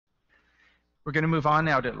We're going to move on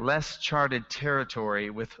now to less charted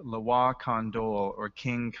territory with Roi Candaule, or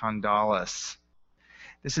King Candaulus.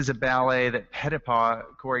 This is a ballet that Petipa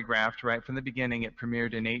choreographed right from the beginning. It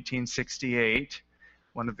premiered in 1868,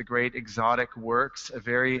 one of the great exotic works, a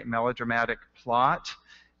very melodramatic plot.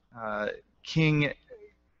 King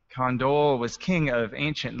Candaule was king of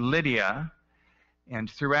ancient Lydia,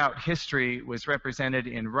 and throughout history was represented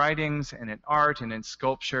in writings and in art and in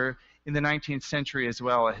sculpture. In the 19th century as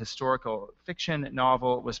well, a historical fiction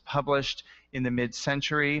novel was published in the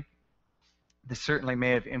mid-century. This certainly may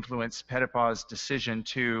have influenced Petipa's decision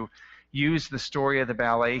to use the story of the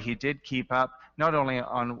ballet. He did keep up not only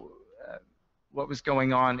on what was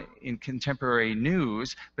going on in contemporary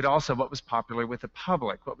news, but also what was popular with the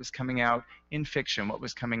public, what was coming out in fiction, what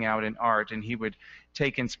was coming out in art, and he would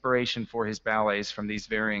take inspiration for his ballets from these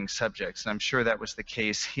varying subjects, and I'm sure that was the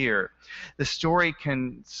case here. The story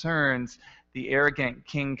concerns the arrogant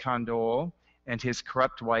King Candaule and his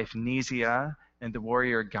corrupt wife Neuville, and the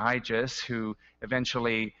warrior Gyges, who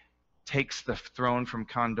eventually takes the throne from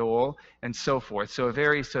Candaule, and so forth. So a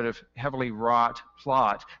very sort of heavily wrought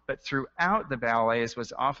plot. But throughout the ballet, as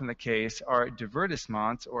was often the case, are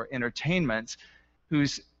divertissements, or entertainments,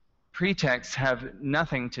 whose pretexts have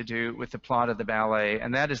nothing to do with the plot of the ballet.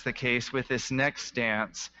 And that is the case with this next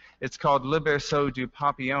dance. It's called Le Berceau du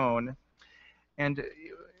papillon. And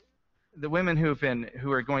the women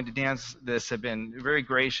who are going to dance this have been very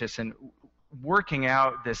gracious in working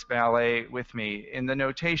out this ballet with me. In the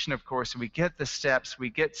notation, of course, we get the steps, we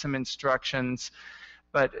get some instructions,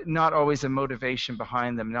 but not always a motivation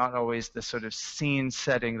behind them, not always the sort of scene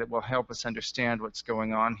setting that will help us understand what's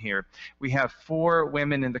going on here. We have 4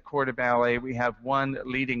 women in the corps de ballet. We have one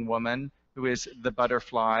leading woman who is the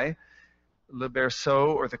butterfly, le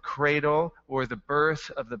berceau, or the cradle, or the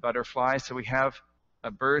birth of the butterfly. So we have a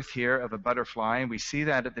birth here of a butterfly, and we see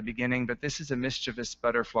that at the beginning, but this is a mischievous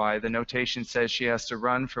butterfly. The notation says she has to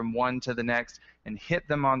run from one to the next and hit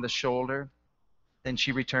them on the shoulder. Then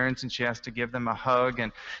she returns and she has to give them a hug.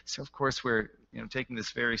 And so, of course, we're taking this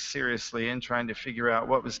very seriously and trying to figure out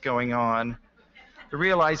what was going on, but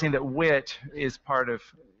realizing that wit is part of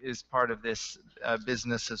this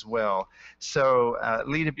business as well. So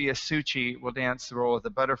Leta Biasucci will dance the role of the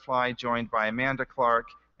butterfly, joined by Amanda Clark,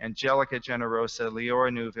 Angelica Generosa,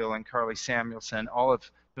 Liora Neuville, and Carly Samuelson, all of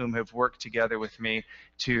whom have worked together with me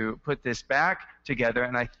to put this back together.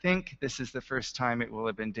 And I think this is the first time it will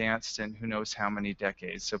have been danced in who knows how many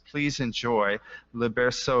decades. So please enjoy Le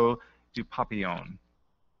Berceau du papillon.